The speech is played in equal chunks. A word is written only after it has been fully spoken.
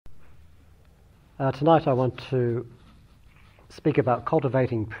Tonight I want to speak about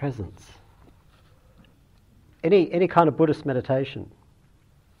cultivating presence. Any kind of Buddhist meditation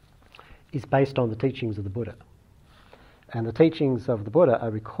is based on the teachings of the Buddha. And the teachings of the Buddha are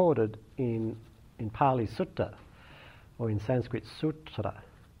recorded in Pali Sutta, or in Sanskrit Sutra.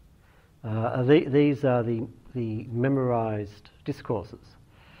 These are the memorized discourses.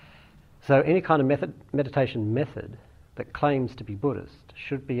 So any kind of meditation method that claims to be Buddhist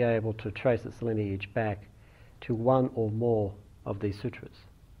should be able to trace its lineage back to one or more of these sutras.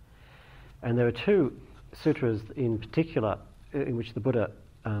 And there are two sutras in particular in which the Buddha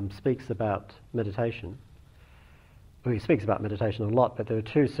speaks about meditation. Well, he speaks about meditation a lot, but there are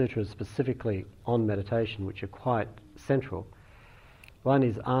two sutras specifically on meditation which are quite central. One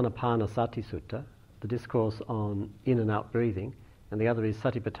is Anapanasati Sutta, the discourse on in and out breathing, and the other is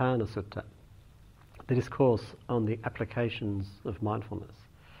Satipatthanas Sutta, the discourse on the applications of mindfulness.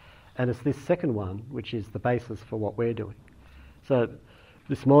 And it's this second one which is the basis for what we're doing. So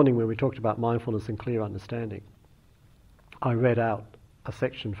this morning when we talked about mindfulness and clear understanding, I read out a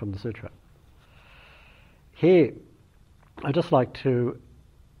section from the sutra. Here, I'd just like to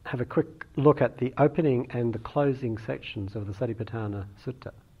have a quick look at the opening and the closing sections of the Satipatthana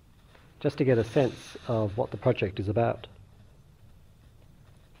Sutta, just to get a sense of what the project is about.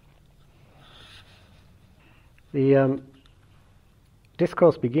 The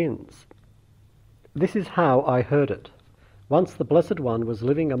discourse begins, "This is how I heard it. Once the Blessed One was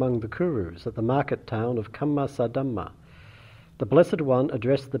living among the Kurus at the market town of Kammasadhamma. The Blessed One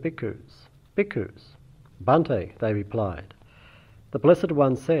addressed the bhikkhus. Bhikkhus, Bhante, they replied. The Blessed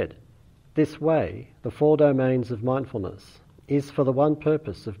One said, this way, the four domains of mindfulness, is for the one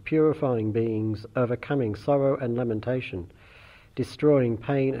purpose of purifying beings, overcoming sorrow and lamentation, destroying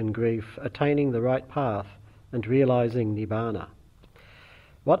pain and grief, attaining the right path, and realizing nibbana.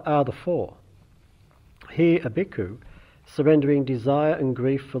 What are the four? Here a bhikkhu, surrendering desire and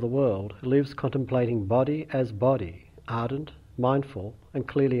grief for the world, lives contemplating body as body, ardent, mindful, and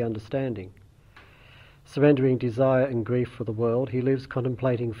clearly understanding. Surrendering desire and grief for the world, he lives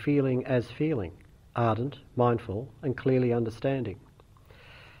contemplating feeling as feeling, ardent, mindful, and clearly understanding.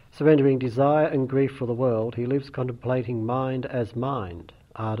 Surrendering desire and grief for the world, he lives contemplating mind as mind,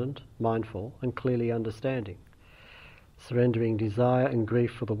 ardent, mindful, and clearly understanding. Surrendering desire and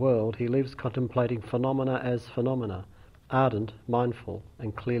grief for the world, he lives contemplating phenomena as phenomena, ardent, mindful,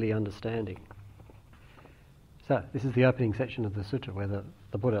 and clearly understanding." So this is the opening section of the sutra where the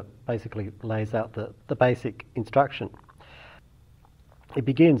Buddha basically lays out the basic instruction. It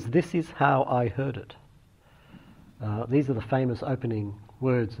begins, "This is how I heard it." These are the famous opening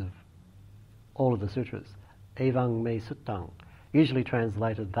words of all of the sutras. Evang me suttang, usually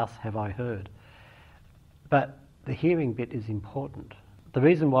translated, "Thus have I heard." But the hearing bit is important. The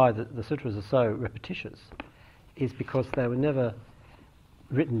reason why the sutras are so repetitious is because they were never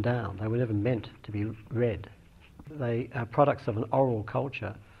written down. They were never meant to be read. They are products of an oral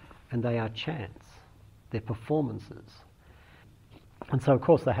culture, and they are chants. They're performances. And so, of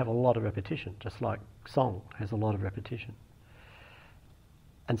course, they have a lot of repetition, just like song has a lot of repetition.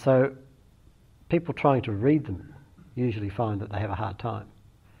 And so people trying to read them usually find that they have a hard time.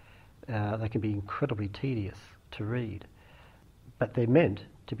 They can be incredibly tedious to read. But they're meant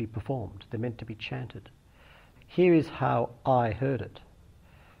to be performed. They're meant to be chanted. Here is how I heard it.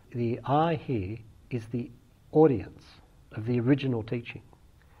 The I here is the audience of the original teaching.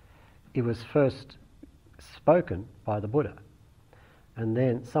 It was first spoken by the Buddha, and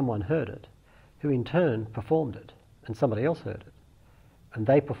then someone heard it, who in turn performed it, and somebody else heard it, and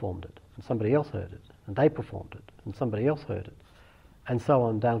they performed it, and somebody else heard it, and they performed it, and somebody else heard it, and so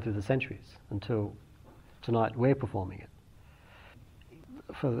on down through the centuries until tonight we're performing it.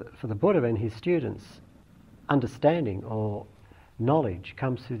 For the Buddha and his students, understanding or knowledge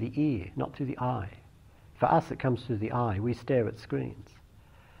comes through the ear, not through the eye. For us it comes through the eye. We stare at screens.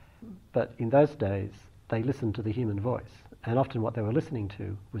 But in those days they listened to the human voice, and often what they were listening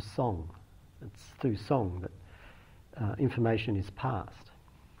to was song. It's through song that information is passed.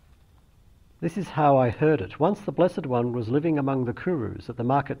 "This is how I heard it. Once the Blessed One was living among the Kurus at the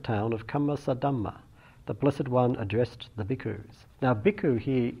market town of Kammasadhamma. The Blessed One addressed the bhikkhus." Now, bhikkhu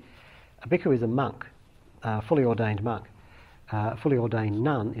here, a bhikkhu is a monk, a fully ordained monk. A fully ordained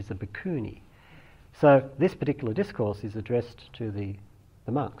nun is a bhikkhuni. So this particular discourse is addressed to the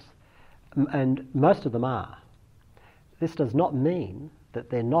monks, and most of them are. This does not mean that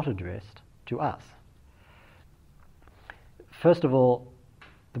they're not addressed to us. First of all,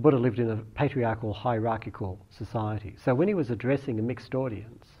 the Buddha lived in a patriarchal, hierarchical society. So when he was addressing a mixed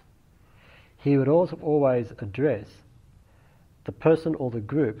audience, he would always address the person or the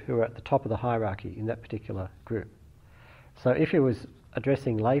group who are at the top of the hierarchy in that particular group. So if he was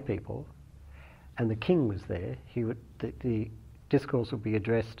addressing lay people and the king was there, the discourse would be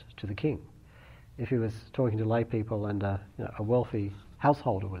addressed to the king. If he was talking to lay people and a wealthy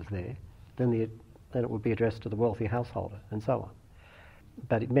householder was there, then it would be addressed to the wealthy householder, and so on.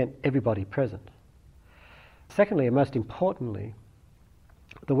 But it meant everybody present. Secondly, and most importantly,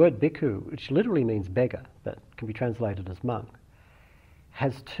 the word bhikkhu, which literally means beggar, but can be translated as monk,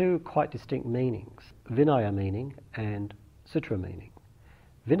 has two quite distinct meanings: Vinaya meaning and Sutra meaning.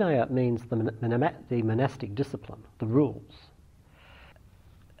 Vinaya means the monastic discipline, the rules.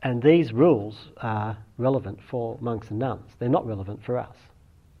 And these rules are relevant for monks and nuns. They're not relevant for us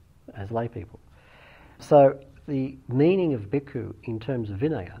as lay people. So the meaning of bhikkhu in terms of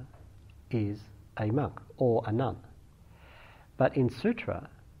Vinaya is a monk or a nun. But in Sutra,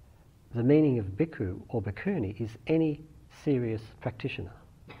 the meaning of bhikkhu or bhikkhuni is any serious practitioner.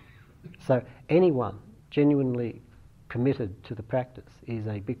 So anyone genuinely committed to the practice is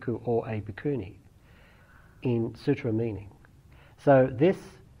a bhikkhu or a bhikkhuni in Sutra meaning. So this,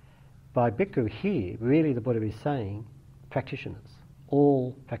 by bhikkhu here, really the Buddha is saying practitioners,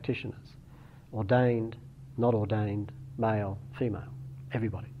 all practitioners, ordained, not ordained, male, female,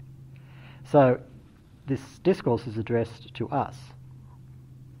 everybody. So this discourse is addressed to us.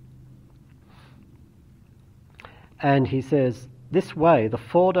 And he says, this way, the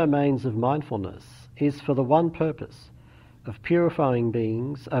four domains of mindfulness is for the one purpose of purifying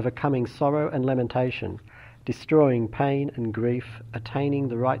beings, overcoming sorrow and lamentation, destroying pain and grief, attaining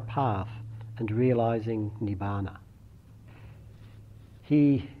the right path, and realizing nibbana.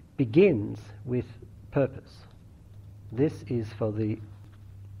 He begins with purpose. This is for the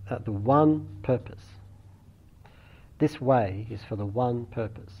one purpose. This way is for the one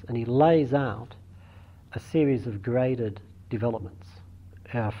purpose. And he lays out a series of graded developments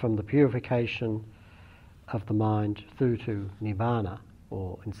from the purification of the mind through to nibbana,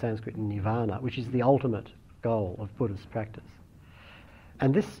 or in Sanskrit nirvana, which is the ultimate goal of Buddhist practice.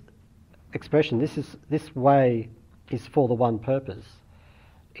 And this expression, this way is for the one purpose.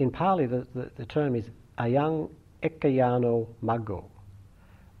 In Pali, the term is ayang ekkayano maggo.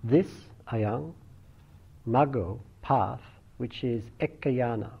 This ayang, maggo, path, which is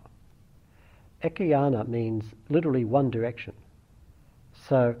ekkayana. Ekkayana means literally one direction.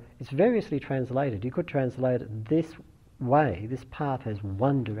 So it's variously translated. You could translate it this way, this path has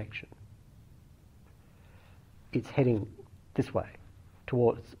one direction. It's heading this way,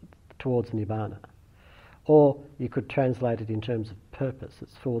 towards nibbana. Or you could translate it in terms of purpose.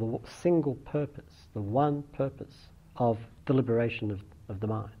 It's for the single purpose, the one purpose of the liberation of the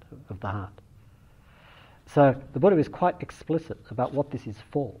mind, of the heart. So the Buddha is quite explicit about what this is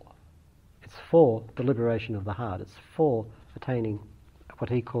for. It's for the liberation of the heart. It's for attaining what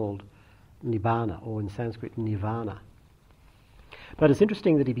he called nibbana, or in Sanskrit nirvana. But it's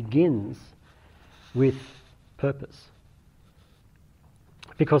interesting that he begins with purpose,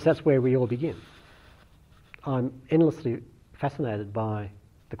 because that's where we all begin. I'm endlessly fascinated by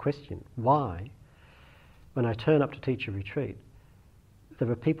the question, why, when I turn up to teach a retreat, there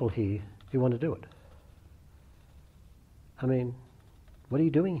are people here who want to do it. I mean, what are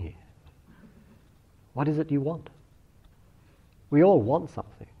you doing here? What is it you want? We all want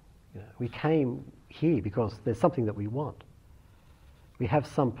something. We came here because there's something that we want. We have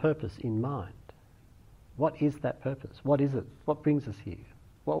some purpose in mind. What is that purpose? What is it? What brings us here?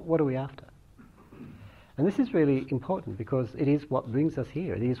 What are we after? And this is really important because it is what brings us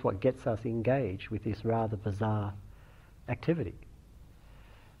here. It is what gets us engaged with this rather bizarre activity.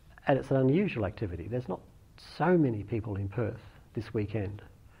 And it's an unusual activity. There's not so many people in Perth this weekend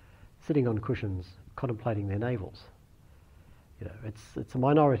sitting on cushions contemplating their navels. It's a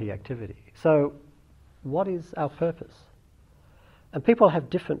minority activity. So what is our purpose? And people have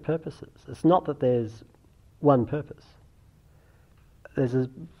different purposes. It's not that there's one purpose. There's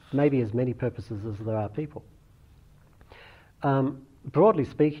maybe as many purposes as there are people. Broadly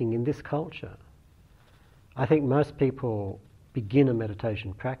speaking, in this culture, I think most people begin a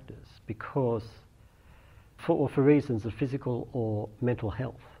meditation practice because for reasons of physical or mental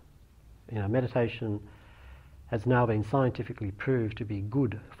health. Meditation has now been scientifically proved to be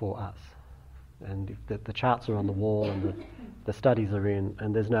good for us. And the charts are on the wall and the studies are in,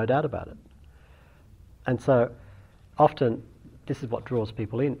 and there's no doubt about it. And so often this is what draws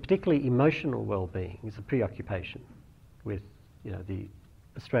people in, particularly emotional well-being is a preoccupation with the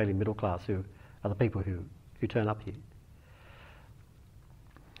Australian middle class, who are the people who turn up here.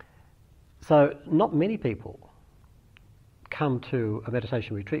 So not many people come to a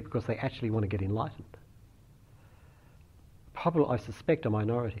meditation retreat because they actually want to get enlightened. probably, I suspect, a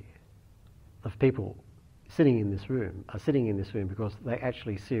minority of people sitting in this room are sitting in this room because they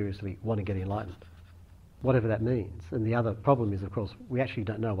actually seriously want to get enlightened, whatever that means. And the other problem is, of course, we actually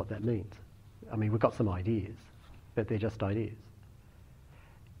don't know what that means. I mean, we've got some ideas, but they're just ideas.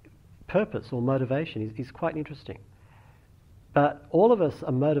 Purpose or motivation is quite interesting. But all of us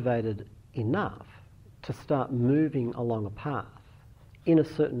are motivated enough to start moving along a path in a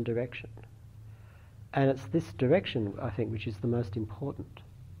certain direction. And it's this direction, I think, which is the most important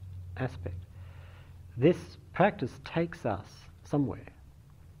aspect. This practice takes us somewhere.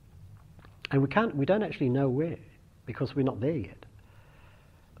 And we don't actually know where, because we're not there yet.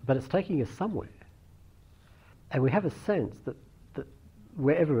 But it's taking us somewhere. And we have a sense that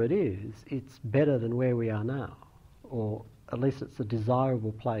wherever it is, it's better than where we are now. Or at least it's a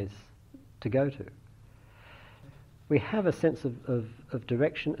desirable place to go to. We have a sense of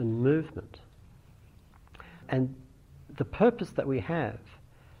direction and movement. And the purpose that we have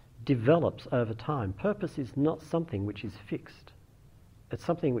develops over time. Purpose is not something which is fixed. It's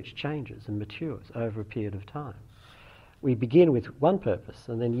something which changes and matures over a period of time. We begin with one purpose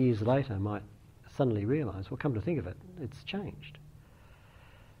and then years later might suddenly realise, well, come to think of it, it's changed.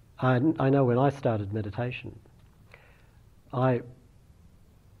 I know when I started meditation, at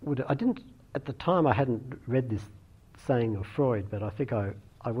the time I hadn't read this saying of Freud, but I think I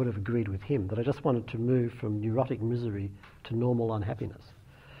would have agreed with him that I just wanted to move from neurotic misery to normal unhappiness.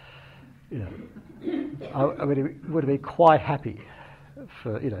 I would have been quite happy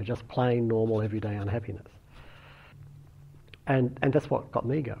for just plain normal everyday unhappiness, and that's what got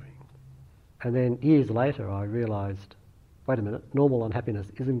me going. And then years later I realised, wait a minute, normal unhappiness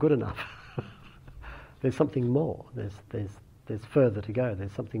isn't good enough. There's something more. There's further to go.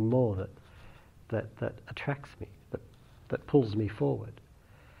 There's something more that attracts me, that pulls me forward.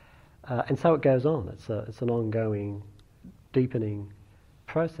 And so it goes on. It's an ongoing, deepening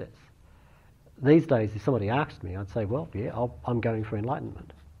process. These days, if somebody asked me, I'd say, well, yeah, I'm going for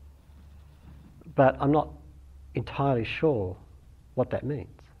enlightenment. But I'm not entirely sure what that means.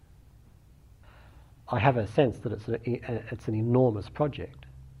 I have a sense that it's an enormous project,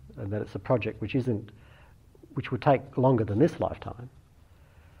 and that it's a project which would take longer than this lifetime.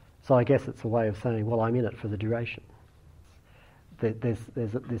 So I guess it's a way of saying, well, I'm in it for the duration. There's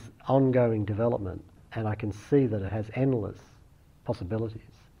this ongoing development, and I can see that it has endless possibilities,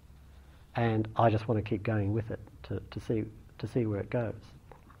 and I just want to keep going with it to see where it goes.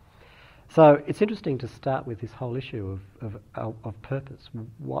 So it's interesting to start with this whole issue of purpose.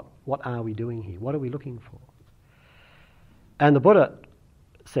 What are we doing here? What are we looking for? And the Buddha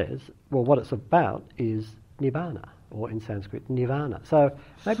says, well, what it's about is nibbana, or in Sanskrit, nirvana. So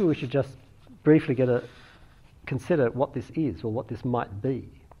maybe we should just briefly consider what this is, or what this might be.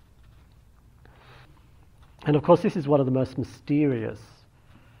 And of course, this is one of the most mysterious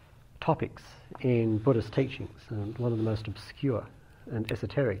topics in Buddhist teachings, and one of the most obscure and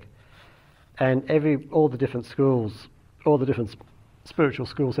esoteric. And all the different schools, all the different spiritual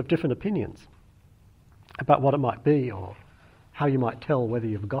schools have different opinions about what it might be, or how you might tell whether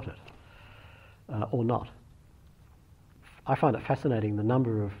you've got it or not. I find it fascinating the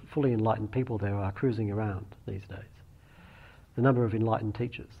number of fully enlightened people there are cruising around these days. The number of enlightened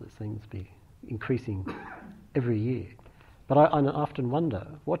teachers that seems to be increasing every year. But I often wonder,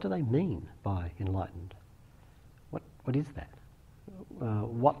 what do they mean by enlightened? What is that?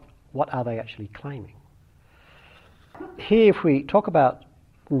 What are they actually claiming? Here, if we talk about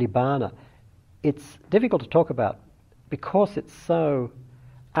nibbana, it's difficult to talk about because it's so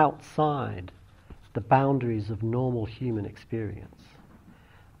outside the boundaries of normal human experience.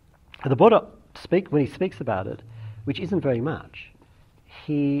 The Buddha, when he speaks about it, which isn't very much,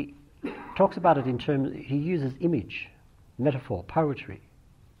 he talks about it in terms, he uses image, metaphor, poetry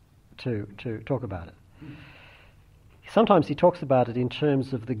to talk about it. Sometimes he talks about it in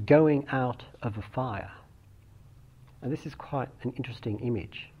terms of the going out of a fire. And this is quite an interesting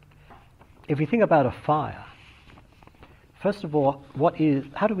image. If we think about a fire, first of all,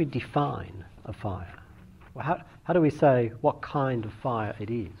 how do we define a fire? Well, how do we say what kind of fire it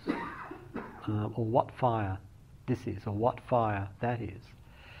is? Or what fire this is, or what fire that is?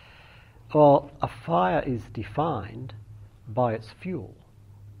 Well, a fire is defined by its fuel.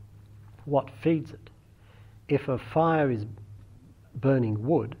 What feeds it? If a fire is burning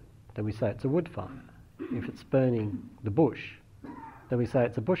wood, then we say it's a wood fire. If it's burning the bush, then we say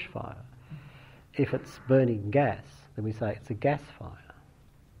it's a bush fire. If it's burning gas, then we say it's a gas fire.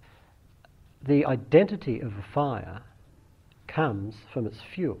 The identity of a fire comes from its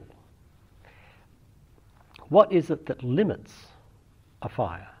fuel. What is it that limits a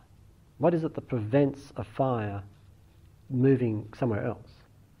fire? What is it that prevents a fire moving somewhere else.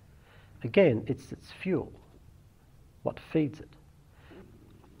 Again, it's its fuel, what feeds it.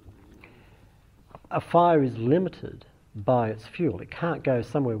 A fire is limited by its fuel. It can't go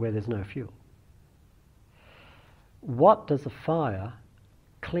somewhere where there's no fuel. What does a fire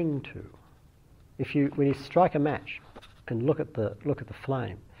cling to? When you strike a match and look at the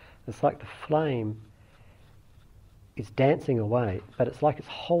flame, it's like the flame is dancing away, but it's like it's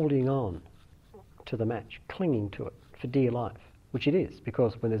holding on to the match, clinging to it for dear life, which it is,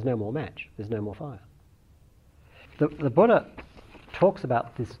 because when there's no more match, there's no more fire. The Buddha talks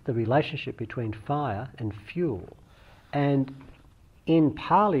about the relationship between fire and fuel, and in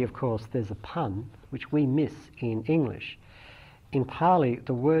Pali, of course, there's a pun which we miss in English. In Pali,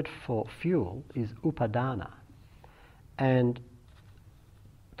 the word for fuel is upadana, and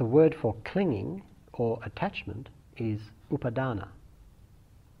the word for clinging or attachment is upadana.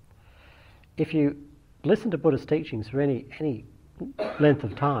 If you listen to Buddhist teachings for any length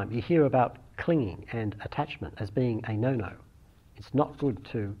of time, you hear about clinging and attachment as being a no-no. It's not good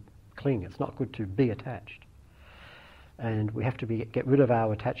to cling, it's not good to be attached. And we have to get rid of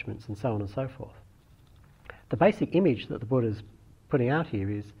our attachments and so on and so forth. The basic image that the Buddha is putting out here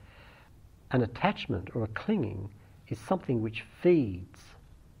is an attachment or a clinging is something which feeds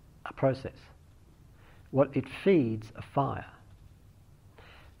a process. What it feeds a fire.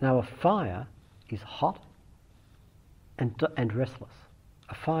 Now a fire is hot and restless.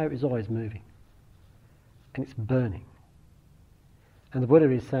 A fire is always moving and it's burning. And the Buddha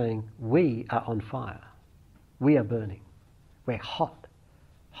is saying, we are on fire. We are burning. We're hot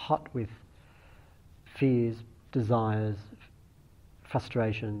with fears, desires,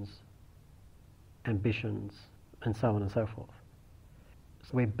 frustrations, ambitions, and so on and so forth. So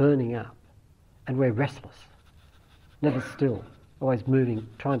we're burning up, and we're restless, never still, always moving,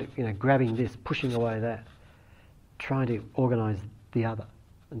 trying to, grabbing this, pushing away that, trying to organise the other,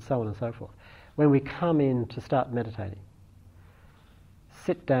 and so on and so forth. When we come in to start meditating,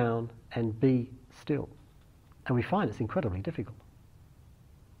 sit down and be still. And we find it's incredibly difficult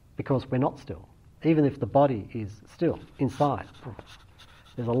because we're not still. Even if the body is still inside,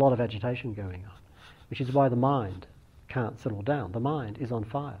 there's a lot of agitation going on, which is why the mind can't settle down. The mind is on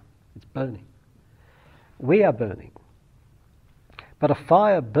fire. It's burning. We are burning. But a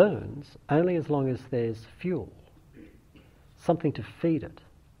fire burns only as long as there's fuel, something to feed it.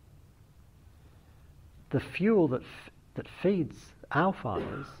 The fuel that feeds our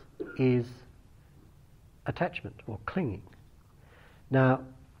fires is attachment or clinging. Now,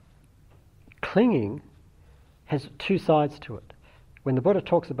 clinging has two sides to it. When the Buddha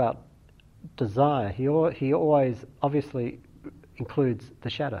talks about desire, he always obviously includes the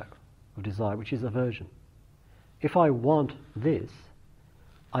shadow of desire, which is aversion. If I want this,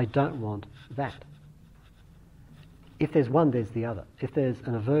 I don't want that. If there's one, there's the other. If there's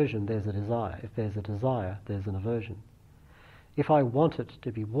an aversion, there's a desire. If there's a desire, there's an aversion. If I want it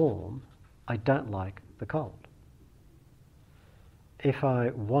to be warm, I don't like the cold. If I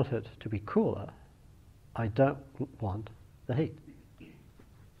want it to be cooler, I don't want the heat.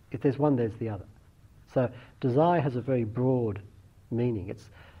 If there's one, there's the other. So desire has a very broad meaning. It's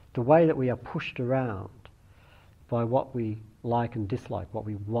the way that we are pushed around by what we like and dislike, what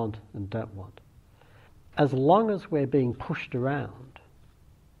we want and don't want. As long as we're being pushed around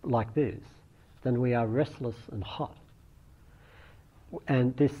like this, then we are restless and hot.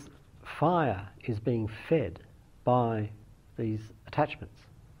 And this fire is being fed by these attachments.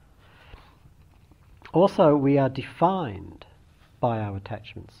 Also, we are defined by our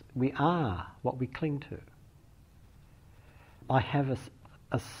attachments. We are what we cling to. I have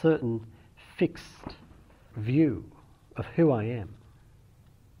a certain fixed view of who I am,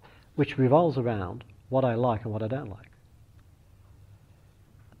 which revolves around what I like and what I don't like.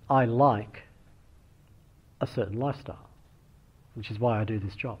 I like a certain lifestyle, which is why I do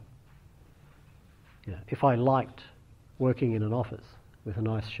this job. If I liked working in an office with a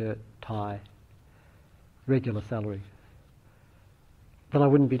nice shirt, tie, regular salary, then I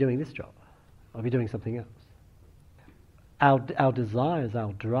wouldn't be doing this job. I'd be doing something else. Our desires,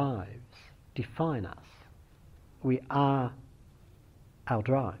 our drives define us. We are our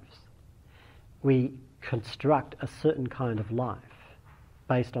drives. We construct a certain kind of life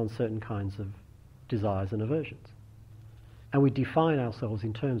based on certain kinds of desires and aversions. And we define ourselves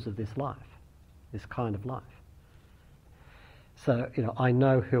in terms of this life, this kind of life. So, I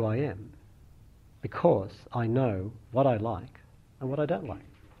know who I am because I know what I like and what I don't like.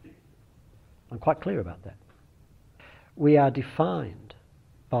 I'm quite clear about that. We are defined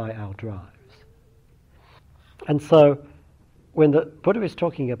by our drives. And so, when the Buddha is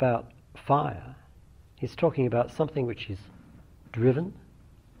talking about fire, He's talking about something which is driven,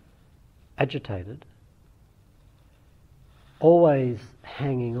 agitated, always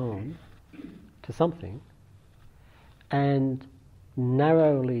hanging on to something, and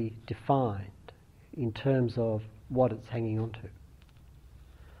narrowly defined in terms of what it's hanging on to.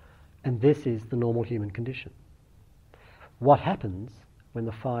 And this is the normal human condition. What happens when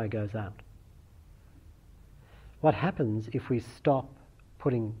the fire goes out? What happens if we stop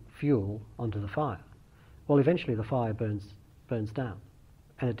putting fuel onto the fire? Well, eventually the fire burns down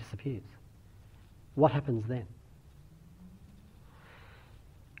and it disappears. What happens then?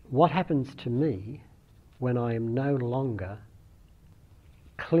 What happens to me when I am no longer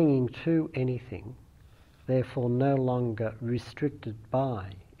clinging to anything, therefore no longer restricted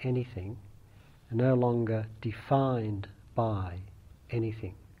by anything, no longer defined by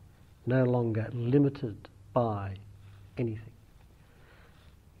anything, no longer limited by anything?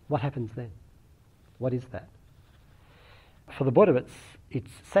 What happens then? What is that? For the Buddha,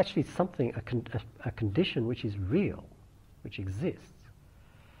 it's actually something, a condition which is real, which exists,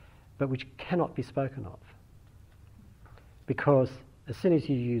 but which cannot be spoken of. Because as soon as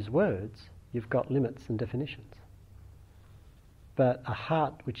you use words, you've got limits and definitions. But a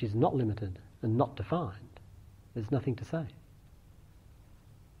heart which is not limited and not defined, there's nothing to say,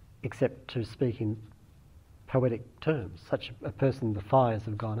 except to speak in poetic terms. Such a person, the fires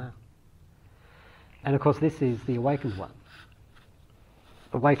have gone out. And of course this is the awakened one.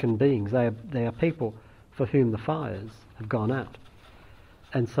 Awakened beings, they are people for whom the fires have gone out.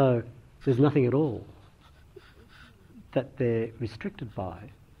 And so there's nothing at all that they're restricted by,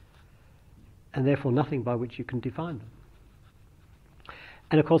 and therefore nothing by which you can define them.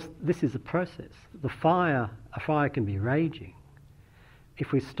 And of course this is a process. A fire can be raging.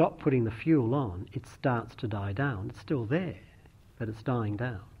 If we stop putting the fuel on, it starts to die down. It's still there, but it's dying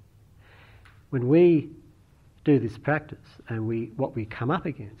down. When we do this practice, and what we come up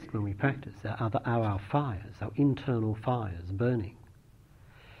against when we practice are our fires, our internal fires burning.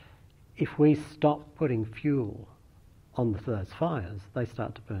 If we stop putting fuel on those fires, they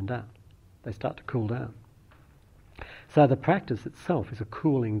start to burn down. They start to cool down. So the practice itself is a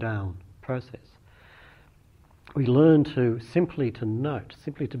cooling down process. We learn simply to note,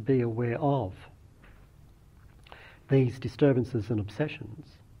 simply to be aware of these disturbances and obsessions,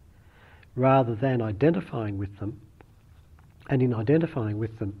 rather than identifying with them, and in identifying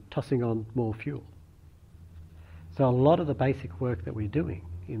with them, tossing on more fuel. So a lot of the basic work that we're doing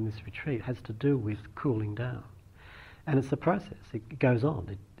in this retreat has to do with cooling down. And it's a process. It goes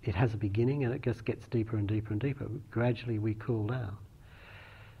on. It has a beginning and it just gets deeper and deeper and deeper. Gradually we cool down.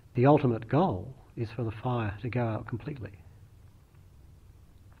 The ultimate goal is for the fire to go out completely.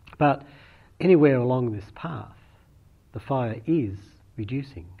 But anywhere along this path, the fire is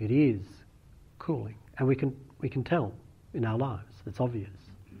reducing. It is cooling. And we can tell in our lives, it's obvious,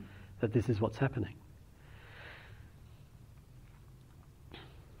 that this is what's happening.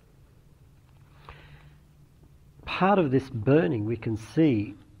 Part of this burning we can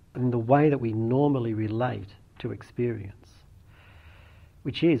see in the way that we normally relate to experience,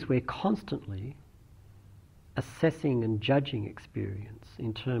 which is we're constantly assessing and judging experience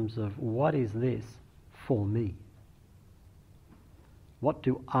in terms of what is this for me? What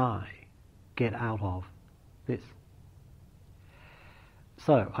do I get out of this?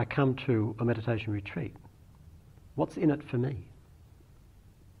 So I come to a meditation retreat. What's in it for me?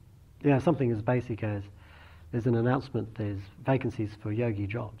 Something as basic as there's an announcement, there's vacancies for yogi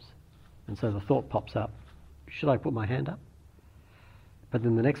jobs. And so the thought pops up, should I put my hand up? But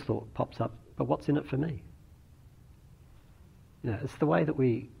then the next thought pops up, but what's in it for me? It's the way that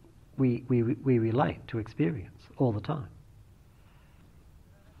we relate to experience all the time.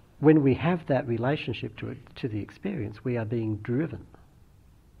 When we have that relationship to the experience, we are being driven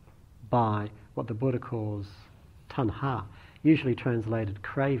by what the Buddha calls tanha, usually translated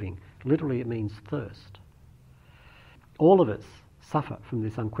craving. Literally it means thirst. All of us suffer from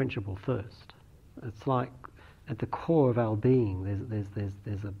this unquenchable thirst. It's like at the core of our being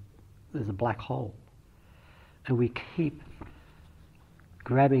there's a black hole. And we keep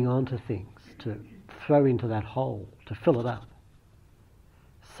grabbing onto things to throw into that hole, to fill it up,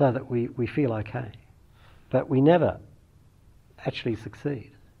 so that we feel okay. But we never actually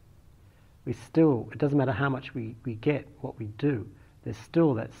succeed. It doesn't matter how much we get, what we do, there's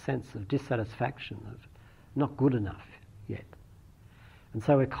still that sense of dissatisfaction, of not good enough yet. And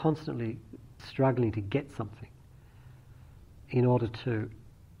so we're constantly struggling to get something in order to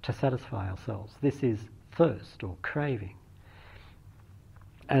satisfy ourselves. This is thirst or craving.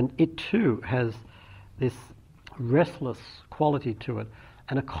 And it too has this restless quality to it,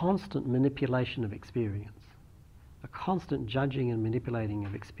 and a constant manipulation of experience, a constant judging and manipulating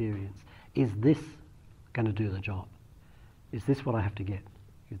of experience. Is this going to do the job? Is this what I have to get?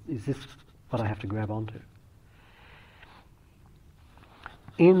 Is this what I have to grab onto?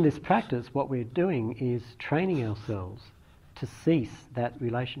 In this practice, what we're doing is training ourselves to cease that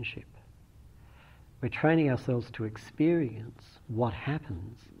relationship. We're training ourselves to experience what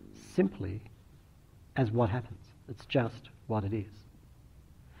happens simply as what happens. It's just what it is.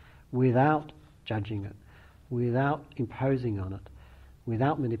 Without judging it, without imposing on it,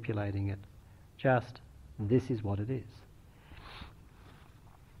 without manipulating it, just this is what it is.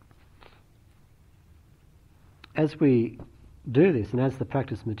 As we do this, and as the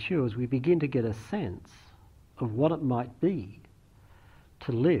practice matures, we begin to get a sense of what it might be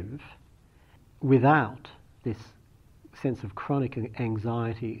to live without this sense of chronic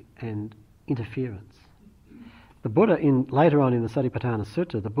anxiety and interference. The Buddha, later on in the Satipatthana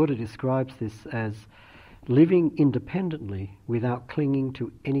Sutta, the Buddha describes this as living independently without clinging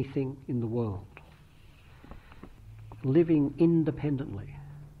to anything in the world. Living independently,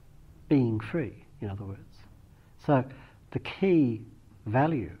 being free, in other words. So the key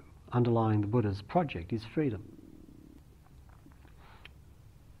value underlying the Buddha's project is freedom.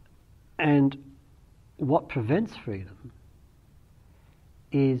 And what prevents freedom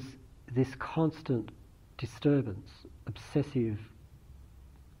is this constant disturbance, obsessive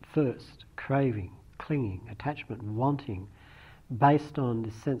thirst, craving, clinging, attachment, wanting, based on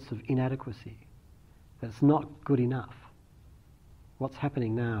this sense of inadequacy, that it's not good enough. What's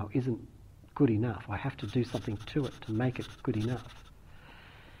happening now isn't good enough. I have to do something to it to make it good enough.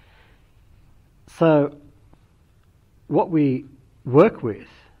 So what we work with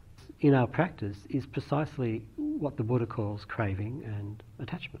in our practice is precisely what the Buddha calls craving and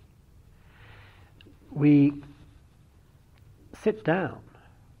attachment. We sit down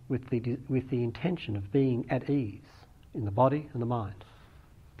with the intention of being at ease in the body and the mind.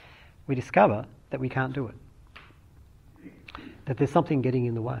 We discover that we can't do it, that there's something getting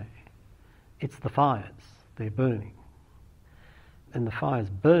in the way. It's the fires, they're burning. And the fires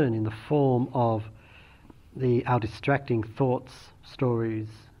burn in the form of our distracting thoughts, stories,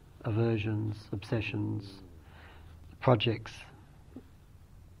 aversions, obsessions, projects,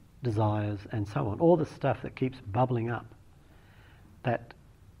 desires, and so on. All the stuff that keeps bubbling up that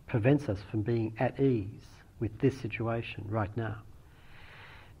prevents us from being at ease with this situation right now.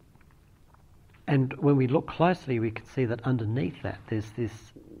 And when we look closely, we can see that underneath that there's this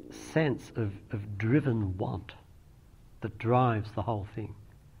sense of driven want that drives the whole thing.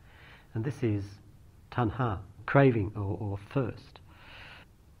 And this is tanha, craving or thirst.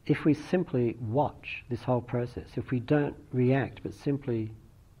 If we simply watch this whole process, if we don't react but simply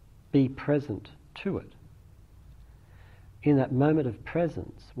be present to it, in that moment of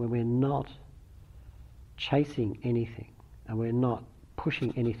presence when we're not chasing anything and we're not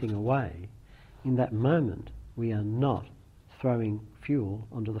pushing anything away, in that moment we are not throwing fuel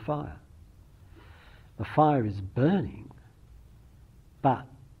onto the fire. The fire is burning, but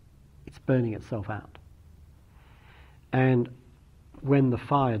it's burning itself out. And when the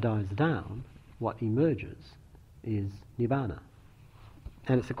fire dies down, what emerges is nibbana.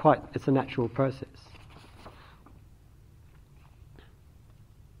 And it's a natural process.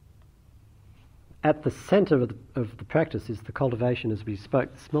 At the centre of the practice is the cultivation, as we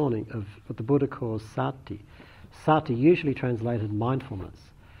spoke this morning, of what the Buddha calls sati. Sati, usually translated mindfulness.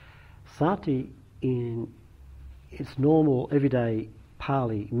 Sati, in its normal, everyday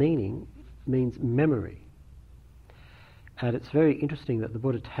Pali meaning, means memory. And it's very interesting that the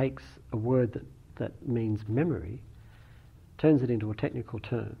Buddha takes a word that means memory, turns it into a technical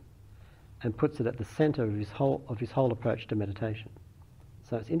term, and puts it at the centre of his whole approach to meditation.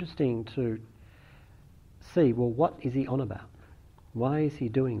 So it's interesting to see, well, what is he on about? Why is he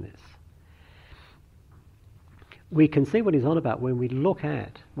doing this? We can see what he's on about when we look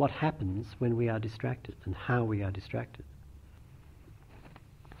at what happens when we are distracted and how we are distracted.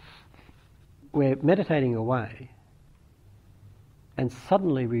 We're meditating away, and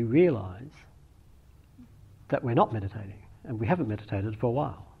suddenly we realise that we're not meditating, and we haven't meditated for a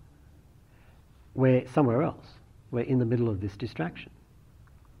while. We're somewhere else. We're in the middle of this distraction.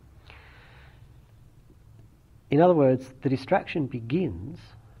 In other words, the distraction begins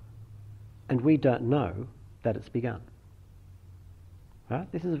and we don't know that it's begun.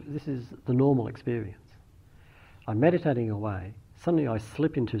 Right? This is the normal experience. I'm meditating away, suddenly I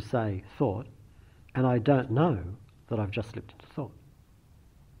slip into, say, thought, and I don't know that I've just slipped into thought.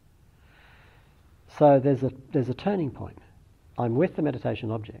 So there's a turning point. I'm with the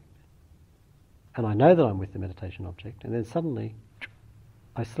meditation object, and I know that I'm with the meditation object, and then suddenly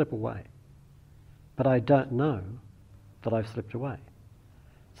I slip away. But I don't know that I've slipped away.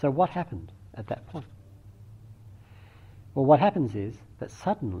 So what happened at that point? Well, what happens is that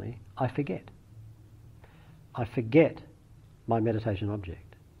suddenly I forget. I forget my meditation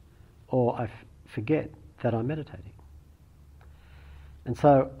object, or I forget that I'm meditating. And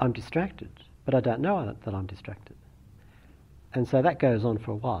so I'm distracted, but I don't know that I'm distracted. And so that goes on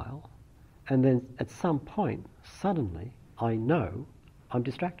for a while, and then at some point, suddenly, I know I'm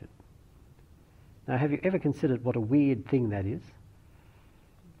distracted. Now, have you ever considered what a weird thing that is?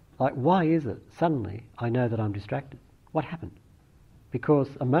 Like, why is it suddenly I know that I'm distracted? What happened? Because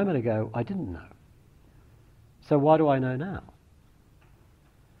a moment ago I didn't know. So why do I know now?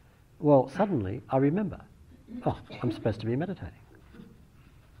 Well, suddenly I remember, oh, I'm supposed to be meditating.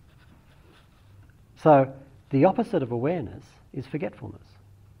 So the opposite of awareness is forgetfulness.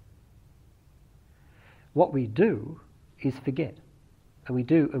 What we do is forget.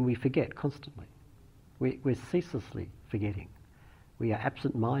 And we forget constantly. We're ceaselessly forgetting. We are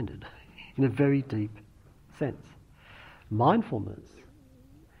absent-minded in a very deep sense. Mindfulness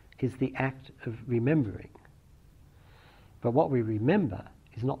is the act of remembering. But what we remember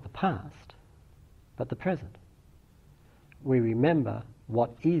is not the past, but the present. We remember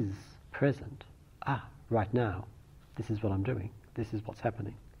what is present. Ah, right now, this is what I'm doing. This is what's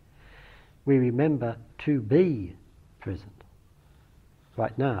happening. We remember to be present.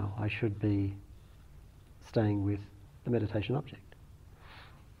 Right now, I should be staying with the meditation object.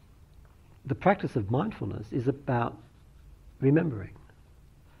 The practice of mindfulness is about remembering,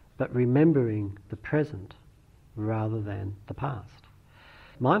 but remembering the present rather than the past.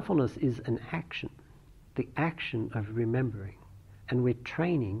 Mindfulness is an action, the action of remembering, and we're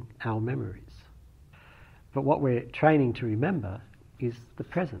training our memories. But what we're training to remember is the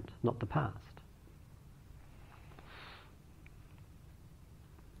present, not the past.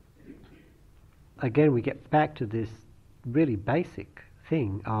 Again, we get back to this really basic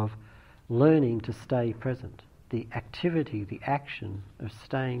thing of learning to stay present, the activity, the action of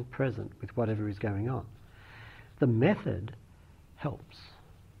staying present with whatever is going on. The method helps.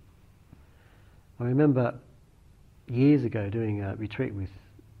 I remember years ago doing a retreat with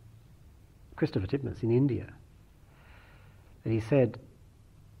Christopher Titmuss in India. And he said,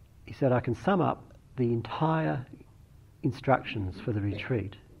 I can sum up the entire instructions for the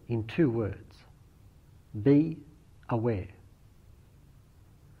retreat in 2 words. Be aware.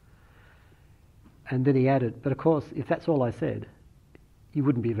 And then he added, but of course, if that's all I said, you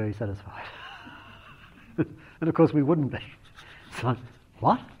wouldn't be very satisfied. And of course we wouldn't be. So,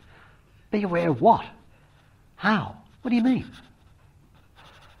 what? Be aware of what? How? What do you mean?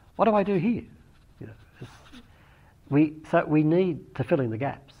 What do I do here? You know, so we need to fill in the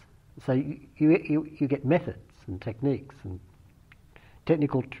gaps. So you get methods and techniques and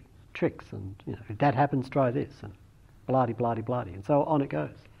technical tricks, and you know, if that happens, try this, and blah-de, blah-de, blah-de, and so on it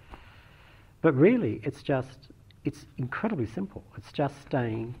goes. But really, it's incredibly simple. It's just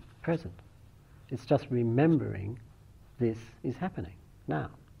staying present. It's just remembering this is happening now.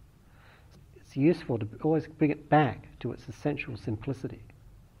 It's useful to always bring it back to its essential simplicity.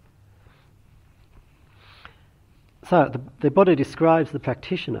 So the Buddha describes the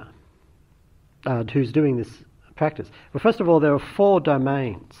practitioner who's doing this practice. Well, first of all, there are 4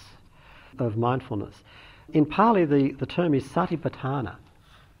 domains of mindfulness. In Pali, the term is Satipatthana.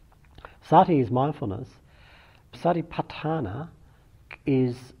 Sati is mindfulness. Satipatthana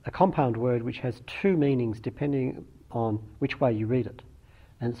is a compound word which has 2 meanings depending on which way you read it.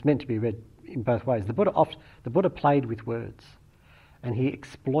 And it's meant to be read in both ways. The Buddha played with words, and he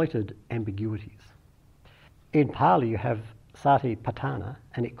exploited ambiguities. In Pali you have Satipatthana,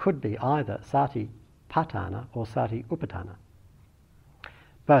 and it could be either Satipatthana or Satiuppatthana.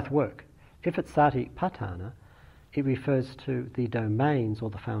 Both work. If it's Satipatthana, it refers to the domains or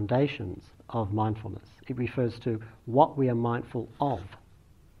the foundations of mindfulness. It refers to what we are mindful of.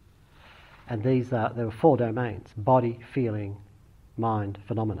 And there are 4 domains: body, feeling, mind,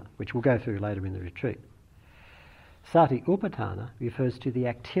 phenomena, which we'll go through later in the retreat. Satiuppatthana refers to the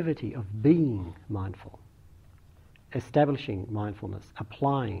activity of being mindful, establishing mindfulness,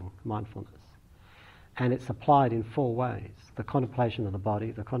 applying mindfulness. And it's applied in 4 ways: the contemplation of the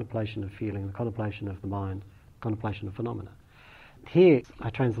body, the contemplation of feeling, the contemplation of the mind, contemplation of phenomena. Here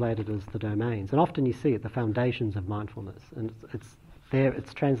I translate it as the domains, and often you see it, the foundations of mindfulness, and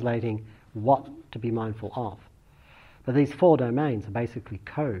it's translating what to be mindful of. But these 4 domains are basically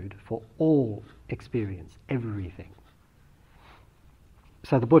code for all experience, everything.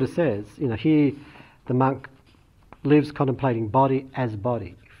 So the Buddha says, here the monk lives contemplating body as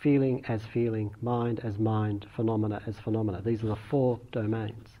body, feeling as feeling, mind as mind, phenomena as phenomena. These are the four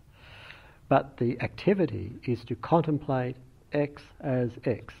domains. But the activity is to contemplate X as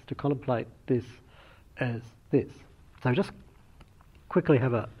X, to contemplate this as this. So just quickly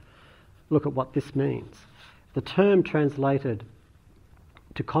have a look at what this means. The term translated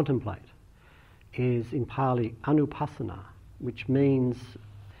to contemplate is in Pali anupassana, which means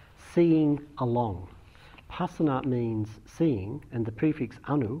seeing along. Passana means seeing, and the prefix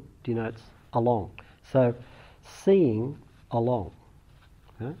anu denotes along. So seeing along,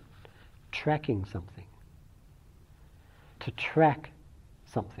 tracking something, to track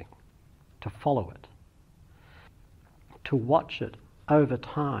something, to follow it, to watch it over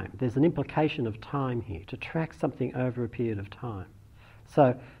time. There's an implication of time here, to track something over a period of time.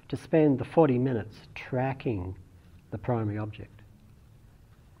 So to spend the 40 minutes tracking the primary object,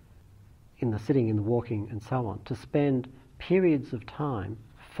 in the sitting, in the walking, and so on, to spend periods of time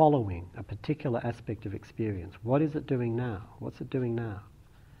following a particular aspect of experience. What is it doing now? What's it doing now?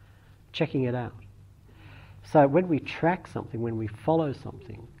 Checking it out. So when we track something, when we follow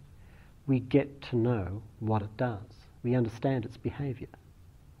something, we get to know what it does. We understand its behaviour,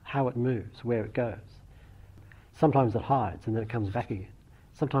 how it moves, where it goes. Sometimes it hides and then it comes back again.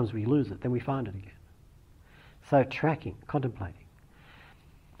 Sometimes we lose it, then we find it again. So tracking, contemplating.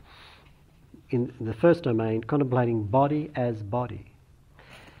 In the first domain, contemplating body as body.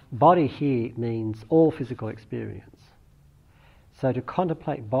 Body here means all physical experience. So to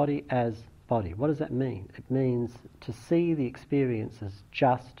contemplate body as body, what does that mean? It means to see the experience as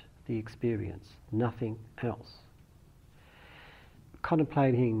just the experience, nothing else.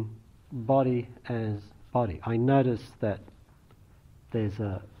 Contemplating body as body. I notice that there's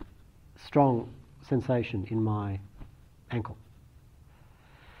a strong sensation in my ankle.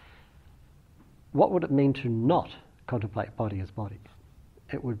 What would it mean to not contemplate body as body?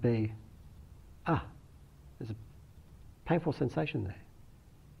 It would be, there's a painful sensation there.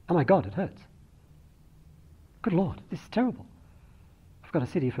 Oh my God, it hurts. Good Lord, this is terrible. I've got to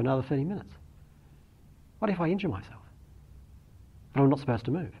sit here for another 30 minutes. What if I injure myself? But I'm not supposed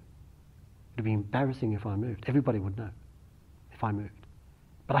to move. It would be embarrassing if I moved. Everybody would know if I moved.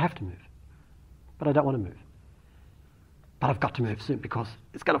 But I have to move. But I don't want to move. But I've got to move soon because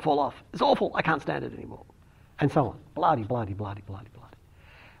it's going to fall off. It's awful. I can't stand it anymore. And so on. Bloody, bloody, bloody, bloody, bloody.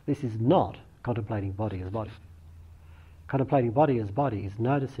 This is not contemplating body as body. Contemplating body as body is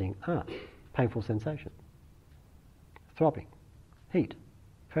noticing, painful sensation, throbbing, heat,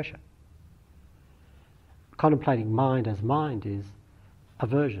 pressure. Contemplating mind as mind is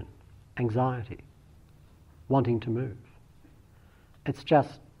aversion, anxiety, wanting to move. It's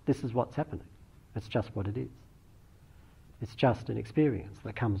just, this is what's happening. It's just what it is. It's just an experience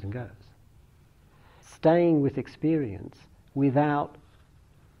that comes and goes. Staying with experience without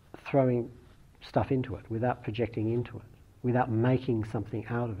throwing stuff into it, without projecting into it, without making something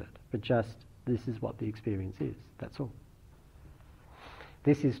out of it, but just, this is what the experience is, that's all.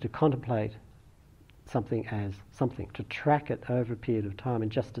 This is to contemplate something as something, to track it over a period of time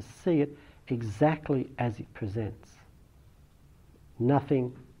and just to see it exactly as it presents.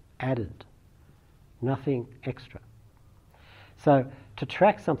 Nothing added, nothing extra. So to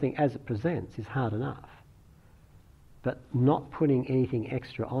track something as it presents is hard enough, but not putting anything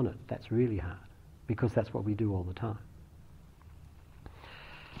extra on it, that's really hard, because that's what we do all the time.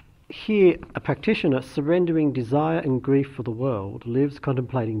 Here, a practitioner surrendering desire and grief for the world lives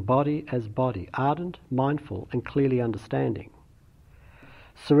contemplating body as body, ardent, mindful, and clearly understanding.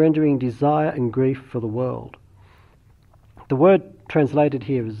 Surrendering desire and grief for the world. The word translated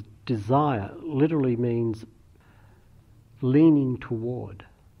here as desire literally means leaning toward.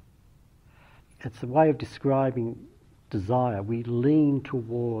 It's a way of describing desire. We lean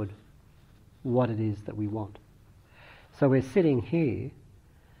toward what it is that we want. So we're sitting here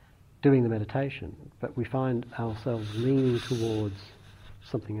doing the meditation, but we find ourselves leaning towards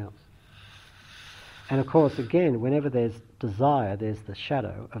something else. And of course, again, whenever there's desire, there's the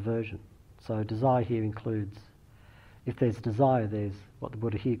shadow, aversion. So desire here includes, if there's desire, there's what the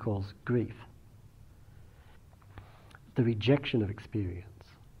Buddha here calls grief. The rejection of experience.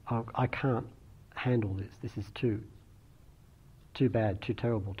 I can't handle this. This is too bad, too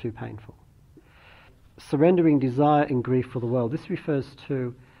terrible, too painful. Surrendering desire and grief for the world. This refers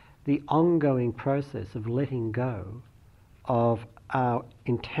to the ongoing process of letting go of our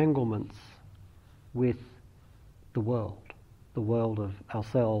entanglements with the world of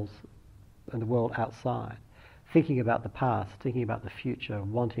ourselves and the world outside. Thinking about the past, thinking about the future,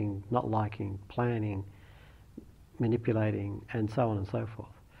 wanting, not liking, planning, manipulating, and so on and so forth.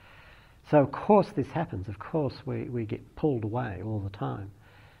 So of course this happens. Of course we get pulled away all the time.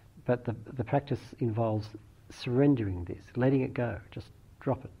 But the practice involves surrendering this, letting it go. Just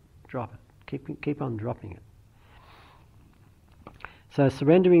drop it. Keep on dropping it. So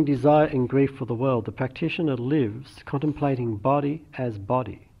surrendering desire and grief for the world, the practitioner lives contemplating body as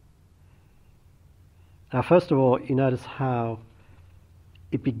body. Now first of all, you notice how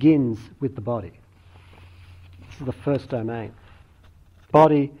it begins with the body. This is the first domain.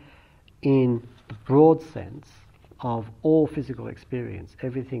 Body in the broad sense of all physical experience,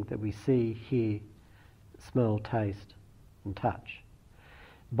 everything that we see, hear, smell, taste and touch.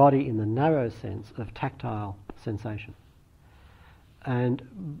 Body in the narrow sense of tactile sensation.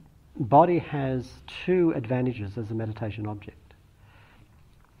 And body has two advantages as a meditation object.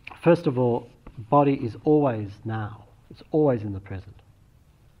 First of all, body is always now. It's always in the present.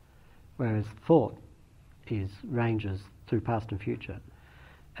 Whereas thought ranges through past and future.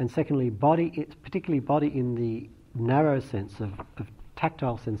 And secondly, body, particularly body in the narrow sense of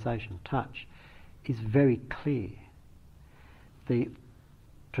tactile sensation, touch, is very clear. The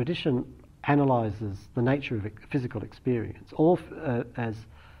tradition analyses the nature of physical experience, as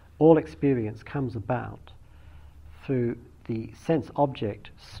all experience comes about through the sense object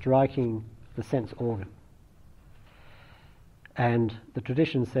striking the sense organ. And the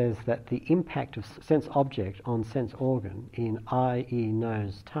tradition says that the impact of sense object on sense organ in eye, ear,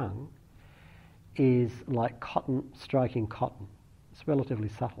 nose, tongue is like cotton striking cotton. It's relatively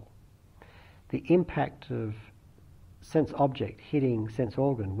subtle. The impact of sense object hitting sense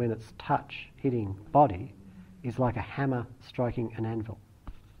organ when it's touch hitting body is like a hammer striking an anvil.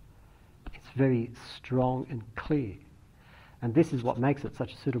 It's very strong and clear. And this is what makes it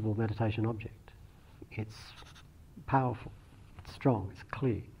such a suitable meditation object. It's powerful, it's strong, it's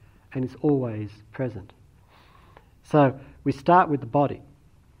clear, and it's always present. So we start with the body.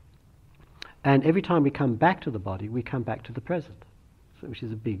 And every time we come back to the body, we come back to the present, which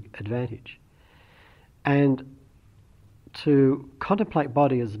is a big advantage. And to contemplate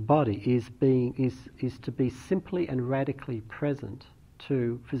body as body is to be simply and radically present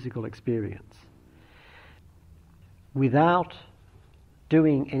to physical experience without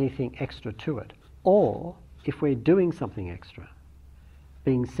doing anything extra to it, or if we're doing something extra,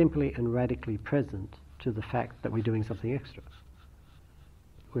 being simply and radically present to the fact that we're doing something extra.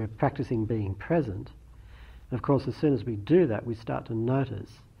 We're practicing being present, and of course as soon as we do that we start to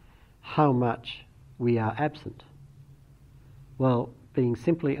notice how much we are absent. Well, being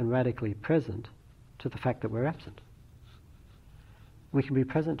simply and radically present to the fact that we're absent. We can be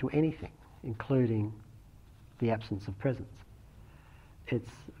present to anything, including the absence of presence. It's,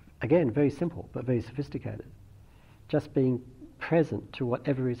 again, very simple, but very sophisticated. Just being present to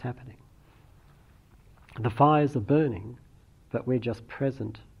whatever is happening. The fires are burning, but we're just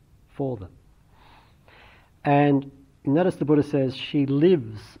present for them. And notice the Buddha says she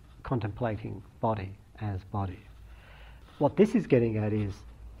lives contemplating body as body. What this is getting at is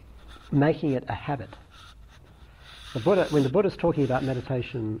making it a habit. When the Buddha's talking about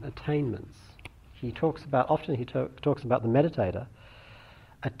meditation attainments, he talks about the meditator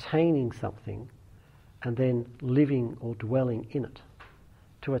attaining something and then living or dwelling in it.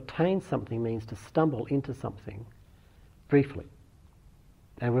 To attain something means to stumble into something briefly.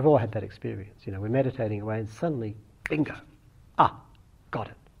 And we've all had that experience. We're meditating away and suddenly, bingo, got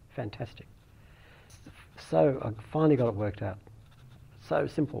it, fantastic. So I finally got it worked out. So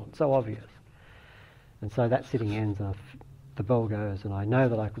simple and so obvious. And so that sitting ends and the bell goes and I know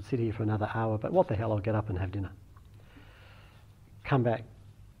that I could sit here for another hour, but what the hell, I'll get up and have dinner. Come back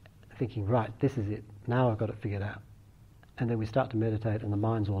thinking, right, this is it. Now I've got it figured out. And then we start to meditate and the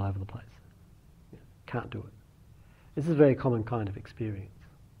mind's all over the place. Can't do it. This is a very common kind of experience.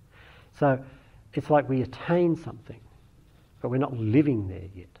 So it's like we attain something, but we're not living there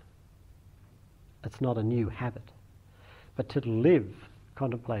yet. It's not a new habit. But to live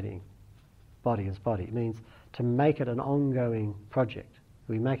contemplating body as body means to make it an ongoing project.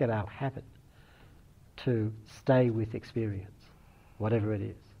 We make it our habit to stay with experience, whatever it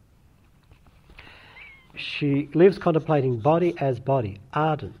is. She lives contemplating body as body,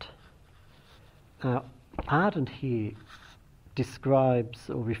 ardent. Now, ardent here describes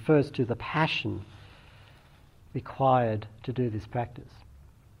or refers to the passion required to do this practice.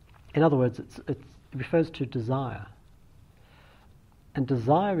 In other words, it refers to desire. And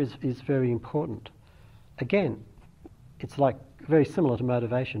desire is very important. Again, it's like very similar to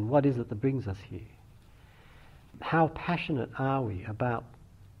motivation. What is it that brings us here? How passionate are we about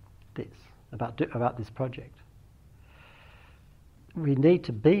this, about this project? We need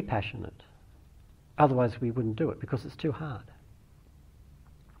to be passionate, otherwise we wouldn't do it because it's too hard.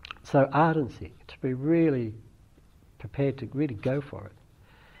 So ardency, to be really prepared to really go for it.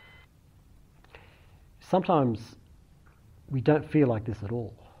 sometimes we don't feel like this at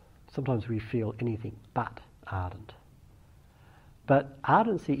all. Sometimes we feel anything but ardent. But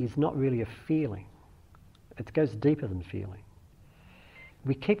ardency is not really a feeling. It goes deeper than feeling.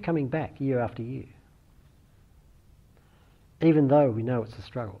 We keep coming back year after year. Even though we know it's a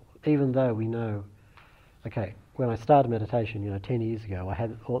struggle. Even though we know, okay, when I started meditation, 10 years ago, I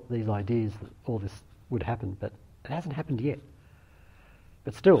had all these ideas that all this would happen, but it hasn't happened yet.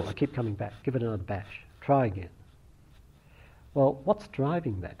 But still, I keep coming back. Give it another bash. Try again. Well, what's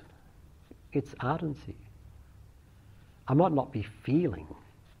driving that? It's ardency. I might not be feeling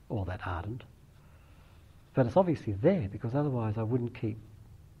all that ardent, but it's obviously there, because otherwise I wouldn't keep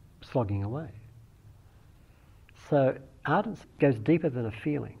slogging away. So ardence goes deeper than a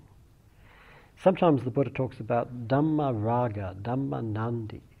feeling. Sometimes the Buddha talks about Dhamma Raga, Dhamma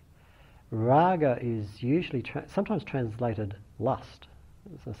Nandi. Raga is usually sometimes translated lust,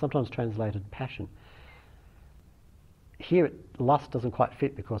 sometimes translated passion. Here lust doesn't quite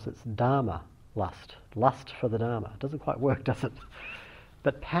fit because it's Dharma lust for the Dharma. It doesn't quite work, does it?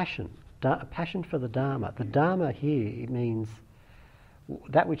 But passion for the Dharma. The Dharma here means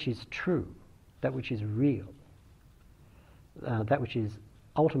that which is true, that which is real, that which is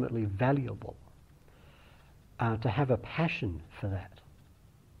ultimately valuable. To have a passion for that.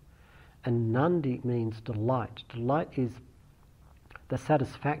 And Nandi means delight. Delight is the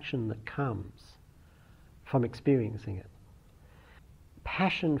satisfaction that comes from experiencing it.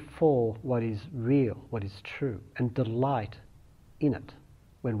 Passion for what is real, what is true, and delight in it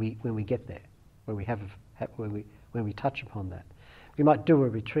when we get there, when we touch upon that. We might do a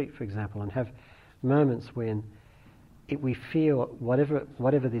retreat, for example, and have moments when we feel whatever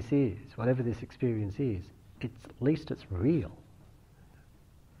this is, whatever this experience is, at least it's real.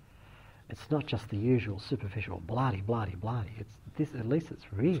 It's not just the usual superficial bloody. It's this. At least it's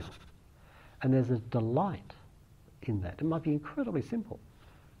real, and there's a delight in that. It might be incredibly simple.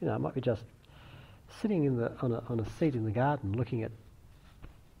 It might be just sitting on a seat in the garden looking at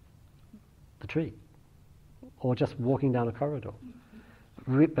the tree, or just walking down a corridor.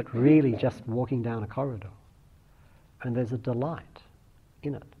 But really just walking down a corridor, and there's a delight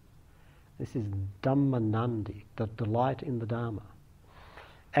in it. This is Dhammanandi, the delight in the Dharma.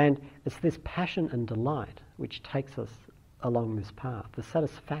 And it's this passion and delight which takes us along this path, the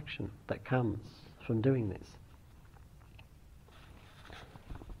satisfaction that comes from doing this.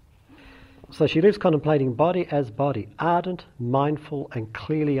 So she lives contemplating body as body, ardent, mindful and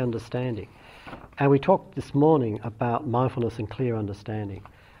clearly understanding. And we talked this morning about mindfulness and clear understanding.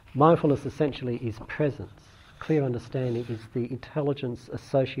 Mindfulness essentially is presence. Clear understanding is the intelligence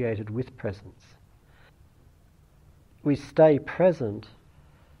associated with presence. We stay present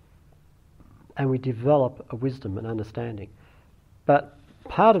and we develop a wisdom and understanding. But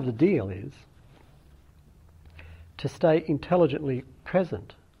part of the deal is to stay intelligently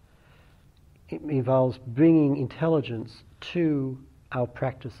present. It involves bringing intelligence to our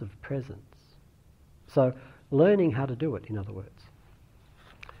practice of presence. So learning how to do it, in other words.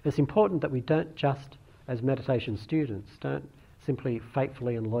 It's important that we don't just, as meditation students, don't simply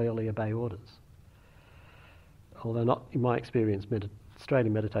faithfully and loyally obey orders. Although not, in my experience,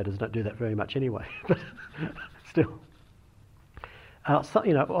 Australian meditators don't do that very much anyway, but still.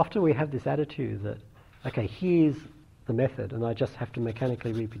 Often we have this attitude that, okay, here's the method and I just have to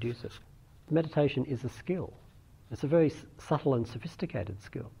mechanically reproduce it. Meditation is a skill. It's a very subtle and sophisticated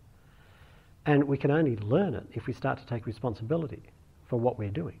skill. And we can only learn it if we start to take responsibility for what we're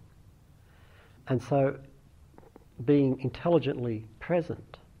doing. And so being intelligently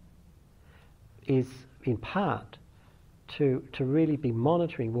present is in part to really be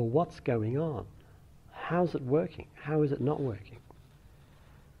monitoring, well, what's going on? How's it working? How is it not working?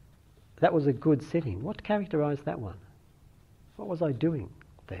 That was a good sitting. What characterized that one? What was I doing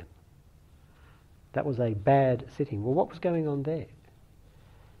then? That was a bad sitting. Well, what was going on there?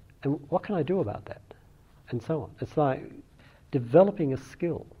 And what can I do about that? And so on. It's like developing a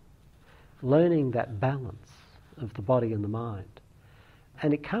skill, learning that balance of the body and the mind.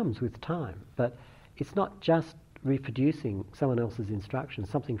 And it comes with time, but it's not just reproducing someone else's instructions,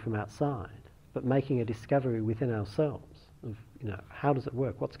 something from outside, but making a discovery within ourselves of, how does it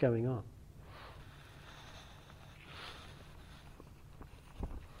work? What's going on?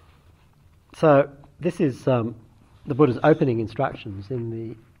 So this is the Buddha's opening instructions in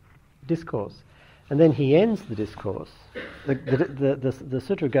the discourse. And then he ends the discourse. The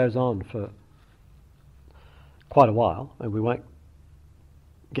sutra goes on for quite a while, and we won't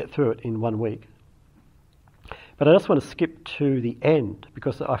get through it in 1 week. But I just want to skip to the end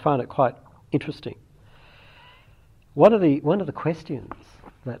because I find it quite interesting. One of the questions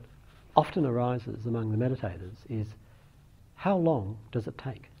that often arises among the meditators is, how long does it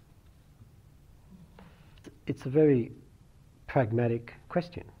take? It's a very pragmatic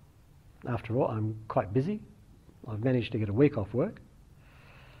question. After all, I'm quite busy. I've managed to get a week off work,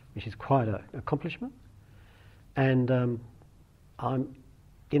 which is quite an accomplishment. And I'm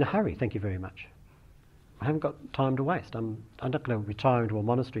in a hurry, thank you very much. I haven't got time to waste. I'm not going to retire into a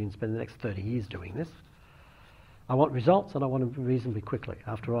monastery and spend the next 30 years doing this. I want results, and I want them reasonably quickly.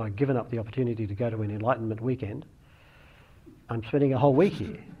 After all, I've given up the opportunity to go to an enlightenment weekend. I'm spending a whole week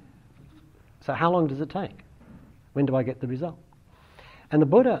here. So how long does it take? When do I get the result? And the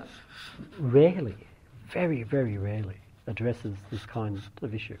Buddha rarely, very, very rarely, addresses this kind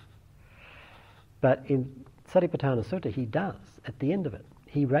of issue. But in Satipatthana Sutta, he does, at the end of it.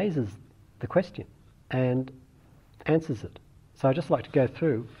 He raises the question and answers it. So I'd just like to go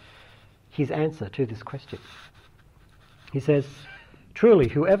through his answer to this question. He says, truly,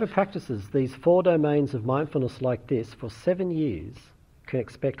 whoever practices these 4 domains of mindfulness like this for 7 years can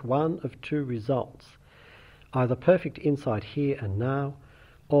expect one of 2 results, either perfect insight here and now,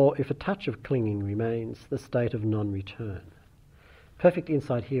 or if a touch of clinging remains, the state of non-return. Perfect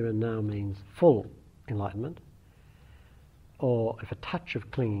insight here and now means full enlightenment, or if a touch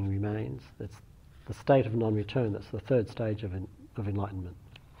of clinging remains, that's the state of non-return, that's the 3rd stage of enlightenment.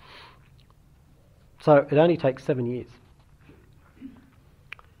 So it only takes 7 years.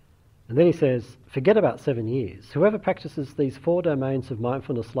 And then he says, forget about 7 years. Whoever practices these 4 domains of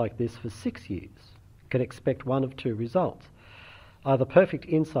mindfulness like this for 6 years can expect one of 2 results, either perfect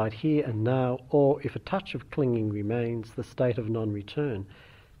insight here and now, or if a touch of clinging remains, the state of non-return.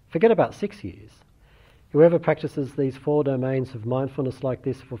 Forget about 6 years. Whoever practices these 4 domains of mindfulness like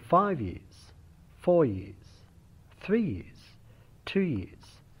this for 5 years, 4 years, 3 years, 2 years,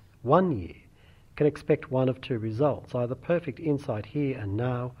 1 year, can expect one of 2 results, either perfect insight here and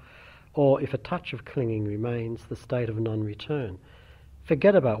now, or if a touch of clinging remains, the state of non-return.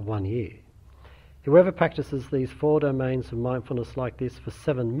 Forget about 1 year. Whoever practices these 4 domains of mindfulness like this for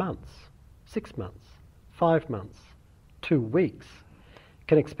 7 months, 6 months, 5 months, 2 weeks,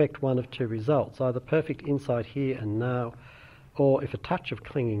 can expect one of 2 results, either perfect insight here and now, or if a touch of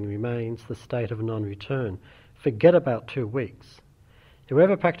clinging remains, the state of non-return. Forget about 2 weeks.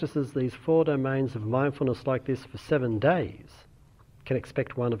 Whoever practices these 4 domains of mindfulness like this for 7 days can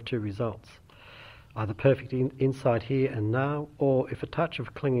expect one of 2 results, either perfect insight here and now, or if a touch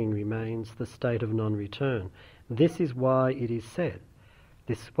of clinging remains, the state of non-return. This is why it is said,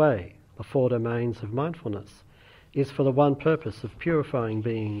 this way, the 4 domains of mindfulness, is for the one purpose of purifying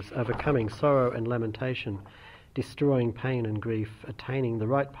beings, overcoming sorrow and lamentation, destroying pain and grief, attaining the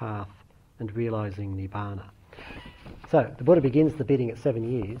right path, and realizing nibbana. So the Buddha begins the bidding at 7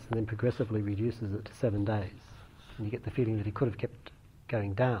 years and then progressively reduces it to 7 days. And you get the feeling that he could have kept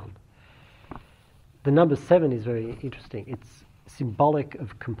going down. The number 7 is very interesting. It's symbolic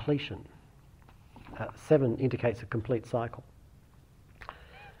of completion. 7 indicates a complete cycle.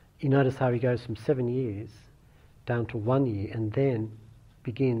 You notice how he goes from 7 years down to 1 year and then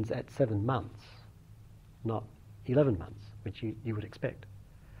begins at 7 months, not 11 months, which you would expect.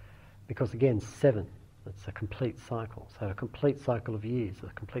 Because again, 7, it's a complete cycle. So a complete cycle of years,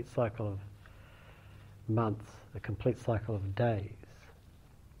 a complete cycle of months, a complete cycle of days.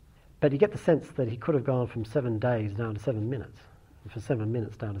 But you get the sense that he could have gone from 7 days down to 7 minutes, and from 7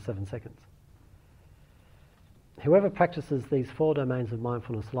 minutes down to 7 seconds. Whoever practices these 4 domains of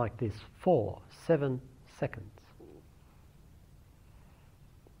mindfulness like this for 7 seconds.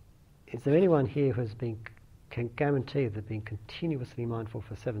 Is there anyone here who can guarantee they've been continuously mindful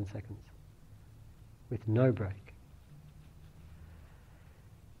for 7 seconds with no break?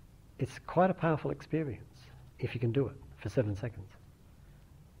 It's quite a powerful experience if you can do it for 7 seconds.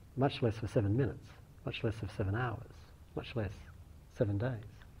 Much less for 7 minutes, much less for 7 hours, much less 7 days.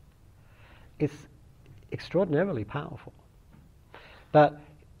 It's extraordinarily powerful. But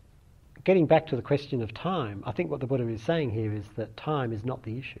getting back to the question of time, I think what the Buddha is saying here is that time is not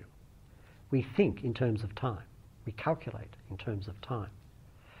the issue. We think in terms of time. We calculate in terms of time.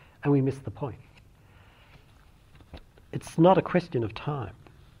 And we miss the point. It's not a question of time.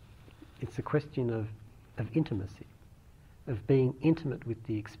 It's a question of intimacy, of being intimate with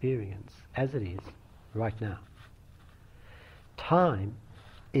the experience as it is right now. Time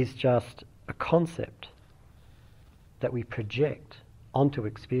is just a concept that we project onto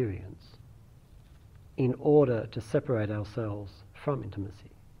experience in order to separate ourselves from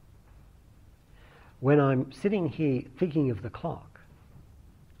intimacy. When I'm sitting here thinking of the clock,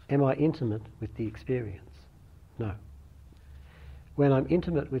 am I intimate with the experience? No. When I'm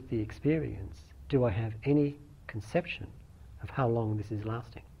intimate with the experience, do I have any conception of how long this is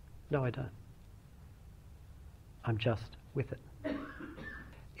lasting? No, I don't. I'm just with it.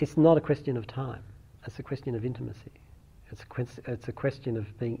 It's not a question of time. It's a question of intimacy. It's a question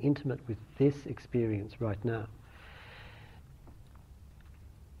of being intimate with this experience right now.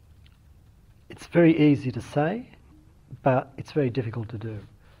 It's very easy to say, but it's very difficult to do.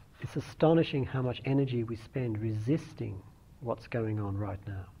 It's astonishing how much energy we spend resisting what's going on right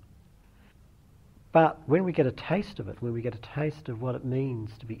now. But when we get a taste of it, when we get a taste of what it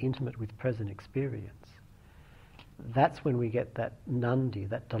means to be intimate with present experience, that's when we get that nandi,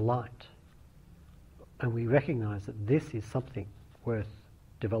 that delight. And we recognize that this is something worth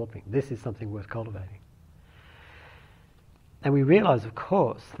developing. This is something worth cultivating. And we realize, of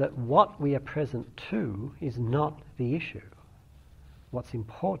course, that what we are present to is not the issue. What's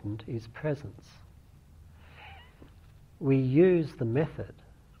important is presence. We use the method,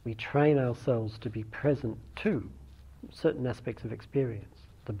 we train ourselves to be present to certain aspects of experience,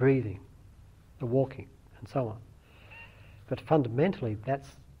 the breathing, the walking, and so on. But fundamentally, that's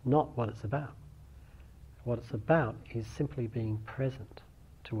not what it's about. What it's about is simply being present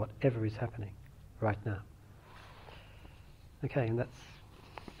to whatever is happening right now. Okay, and that's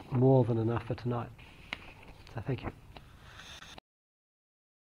more than enough for tonight. So thank you.